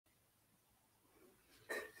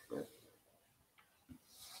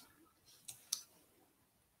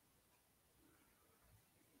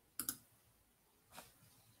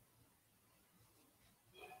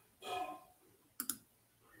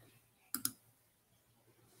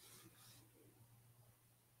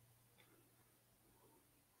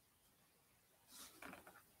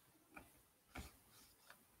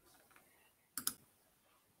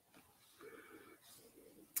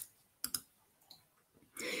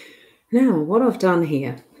Now, what I've done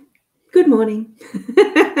here, good morning,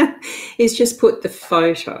 is just put the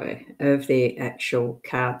photo of the actual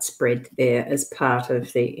card spread there as part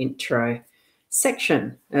of the intro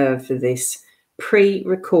section of this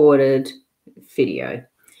pre-recorded video.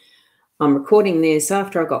 I'm recording this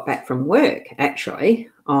after I got back from work, actually,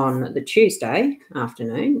 on the Tuesday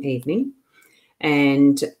afternoon, evening,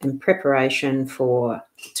 and in preparation for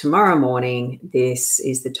tomorrow morning. This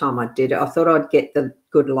is the time I did it. I thought I'd get the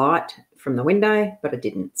good light from the window, but I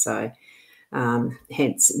didn't. So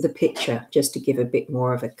hence the picture, just to give a bit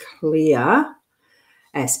more of a clear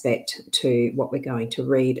aspect to what we're going to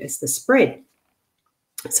read as the spread.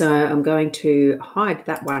 So I'm going to hide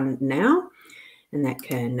that one now, and that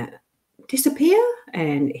can disappear.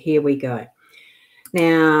 And here we go.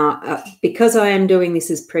 Now, because I am doing this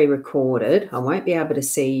as pre-recorded, I won't be able to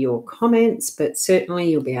see your comments, but certainly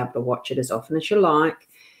you'll be able to watch it as often as you like.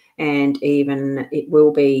 And even it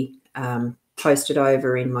will be posted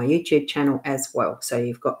over in my YouTube channel as well. So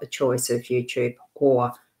you've got the choice of YouTube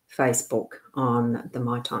or Facebook on the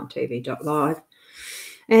mytimetv.live.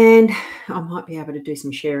 And I might be able to do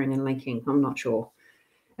some sharing and linking. I'm not sure.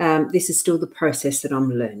 This is still the process that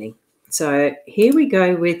I'm learning. So here we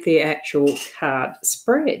go with the actual card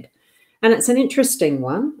spread. And it's an interesting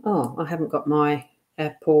one. Oh, I haven't got my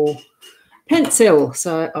Apple pencil,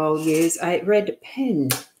 so I'll use a red pen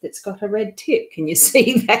that's got a red tip. Can you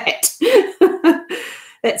see that?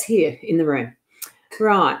 That's here in the room.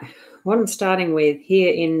 Right. What I'm starting with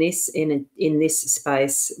here in this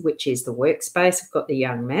space, which is the workspace, I've got the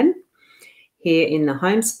young man. Here in the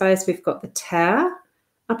home space, we've got the tower.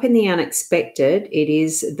 Up in the unexpected, it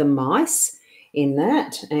is the mice in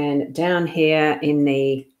that. And down here in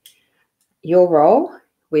the your role,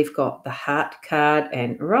 we've got the heart card.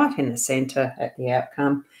 And right in the center at the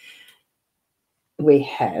outcome, we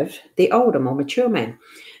have the older, more mature man.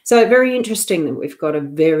 So very interesting that we've got a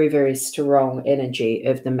very, very strong energy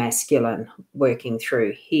of the masculine working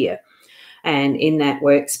through here. And in that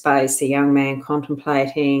workspace, the young man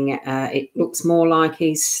contemplating, it looks more like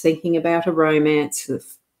he's thinking about a romance, the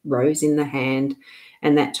rose in the hand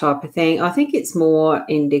and that type of thing. I think it's more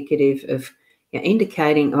indicative of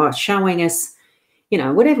indicating or showing us,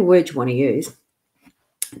 whatever word you want to use,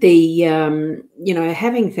 the,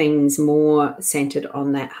 having things more centered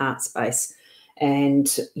on that heart space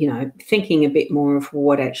and, thinking a bit more of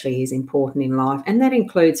what actually is important in life. And that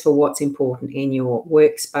includes for what's important in your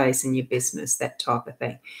workspace and your business, that type of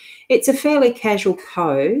thing. It's a fairly casual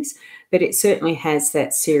pose, but it certainly has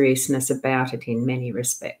that seriousness about it in many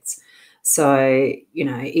respects. So,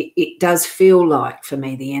 it does feel like for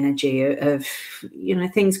me the energy of,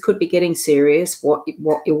 things could be getting serious, what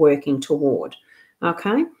you're working toward.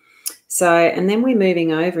 Okay. So, and then we're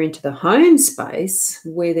moving over into the home space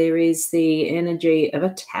where there is the energy of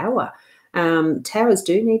a tower. Towers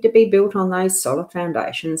do need to be built on those solid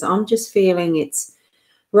foundations. I'm just feeling it's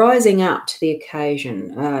rising up to the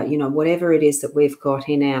occasion, whatever it is that we've got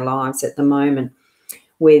in our lives at the moment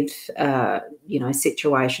with,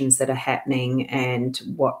 situations that are happening and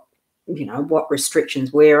what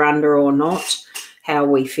restrictions we're under or not, how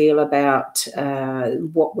we feel about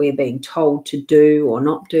what we're being told to do or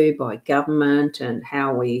not do by government, and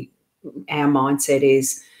how our mindset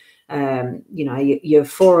is, you're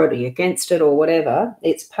for it or you're against it or whatever.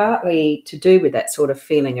 It's partly to do with that sort of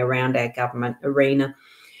feeling around our government arena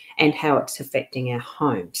and how it's affecting our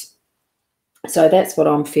homes. So that's what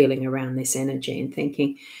I'm feeling around this energy and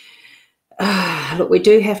thinking, look, we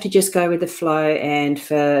do have to just go with the flow. And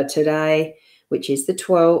for today, which is the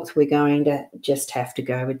 12th, we're going to just have to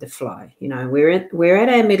go with the flow. We're at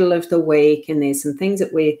our middle of the week, and there's some things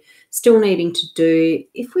that we're still needing to do.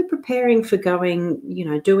 If we're preparing for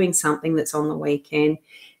going, doing something that's on the weekend,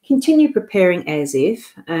 continue preparing as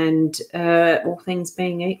if, and all things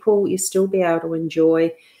being equal, you'll still be able to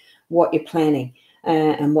enjoy what you're planning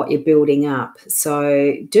and what you're building up.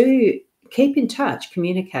 So do keep in touch,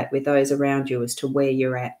 communicate with those around you as to where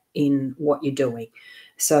you're at in what you're doing,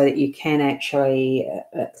 so that you can actually,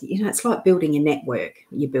 it's like building a network.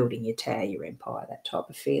 You're building your tower, your empire, that type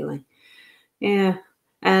of feeling. Yeah.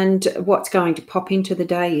 And what's going to pop into the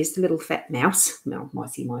day is the little fat mouse. No,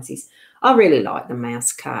 micey. I really like the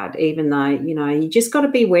mouse card, even though, you just got to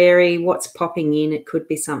be wary what's popping in. It could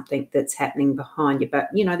be something that's happening behind you, but,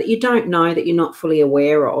 that you don't know, that you're not fully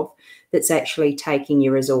aware of, that's actually taking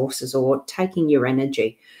your resources or taking your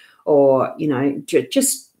energy, or,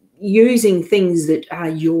 just using things that are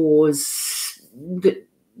yours that,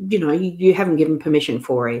 you haven't given permission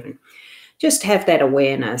for even. Just have that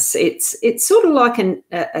awareness. It's sort of like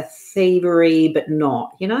a thievery, but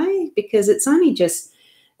not, because it's only just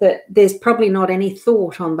that there's probably not any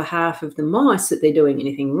thought on behalf of the mice that they're doing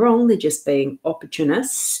anything wrong. They're just being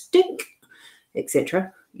opportunistic,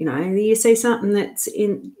 etc. You know, you see something that's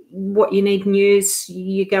in what you need news,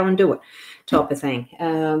 you go and do it, type of thing,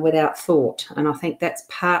 without thought. And I think that's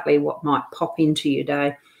partly what might pop into your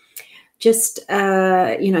day. Just,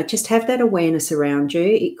 just have that awareness around you.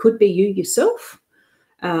 It could be you yourself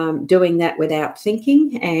doing that without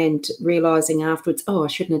thinking and realising afterwards, oh, I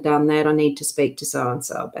shouldn't have done that. I need to speak to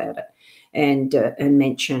so-and-so about it and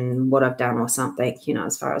mention what I've done or something,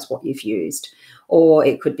 as far as what you've used. Or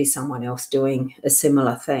it could be someone else doing a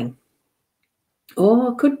similar thing.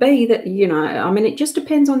 Or it could be that, it just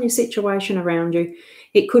depends on your situation around you.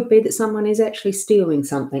 It could be that someone is actually stealing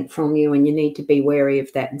something from you and you need to be wary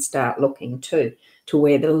of that and start looking to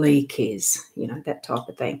where the leak is, that type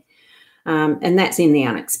of thing. And that's in the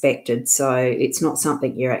unexpected. So it's not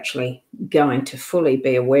something you're actually going to fully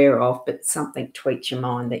be aware of, but something tweaks your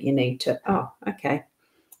mind that you need to, oh, okay,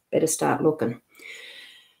 better start looking.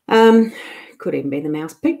 Could even be the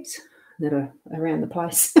mouse peeps that are around the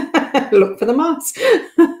place. Look for the mice.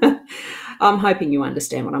 I'm hoping you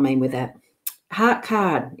understand what I mean with that. Heart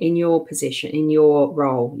card in your position, in your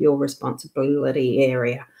role, your responsibility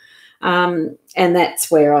area. And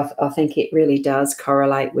that's where I think it really does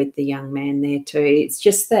correlate with the young man there too. It's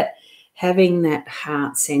just that having that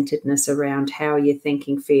heart-centeredness around how you're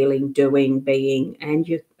thinking, feeling, doing, being, and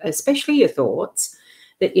especially your thoughts,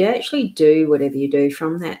 that you actually do whatever you do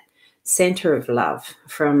from that center of love,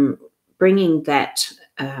 from bringing that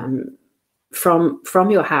from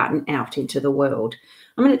your heart and out into the world.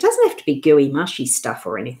 I mean, it doesn't have to be gooey, mushy stuff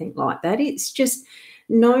or anything like that. It's just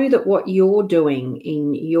know that what you're doing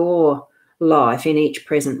in your life in each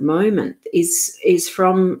present moment is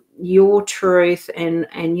from your truth and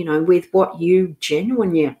with what you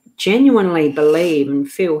genuinely believe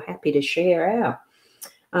and feel happy to share out,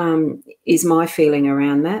 is my feeling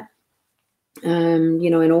around that.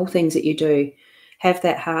 In all things that you do, have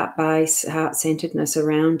that heart base, heart-centeredness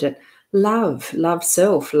around it. Love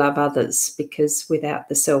self, love others, because without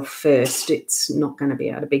the self first, it's not going to be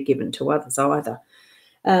able to be given to others either.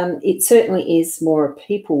 It certainly is more a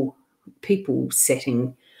people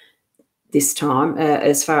setting this time,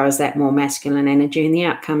 as far as that more masculine energy, and the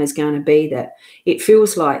outcome is going to be that it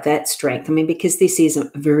feels like that strength. I mean, because this is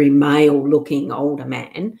a very male-looking older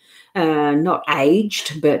man, not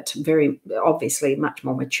aged, but very obviously much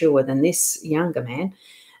more mature than this younger man.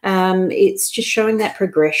 It's just showing that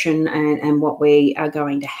progression and what we are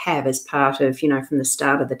going to have as part of, from the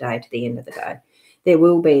start of the day to the end of the day. There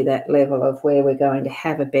will be that level of where we're going to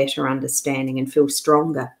have a better understanding and feel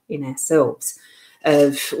stronger in ourselves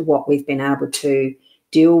of what we've been able to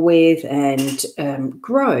deal with and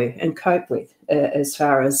grow and cope with, as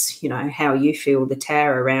far as, how you feel the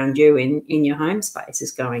tower around you in your home space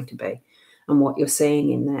is going to be, and what you're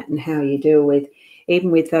seeing in that, and how you deal with,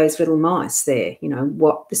 even with those little mice there,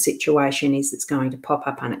 what the situation is that's going to pop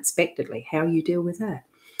up unexpectedly, how you deal with that.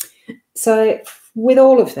 So with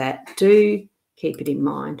all of that, do keep it in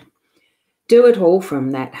mind. Do it all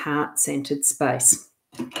from that heart-centered space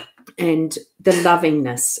and the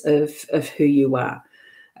lovingness of who you are.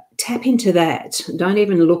 Tap into that. Don't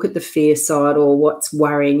even look at the fear side or what's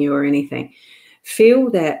worrying you or anything. Feel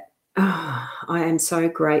that, I am so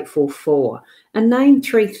grateful for. And name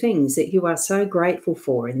 3 things that you are so grateful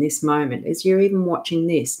for in this moment as you're even watching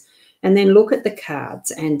this. And then look at the cards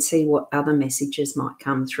and see what other messages might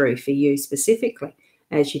come through for you specifically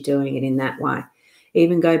as you're doing it in that way.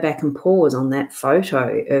 Even go back and pause on that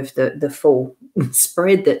photo of the full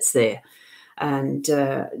spread that's there, and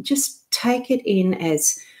just take it in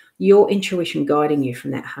as your intuition guiding you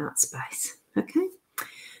from that heart space. Okay?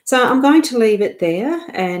 So I'm going to leave it there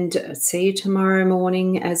and see you tomorrow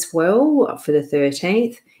morning as well for the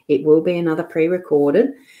 13th. It will be another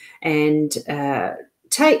pre-recorded, and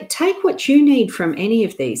take what you need from any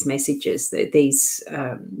of these messages, these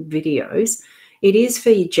videos. It is for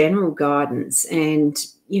your general guidance, and,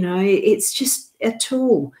 it's just a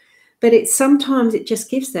tool. But sometimes it just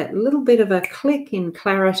gives that little bit of a click in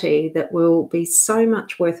clarity that will be so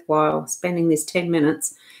much worthwhile spending this 10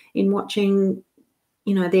 minutes in watching,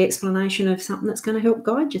 the explanation of something that's going to help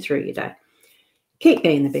guide you through your day. Keep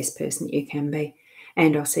being the best person that you can be,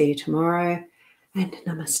 and I'll see you tomorrow, and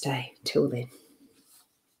namaste till then.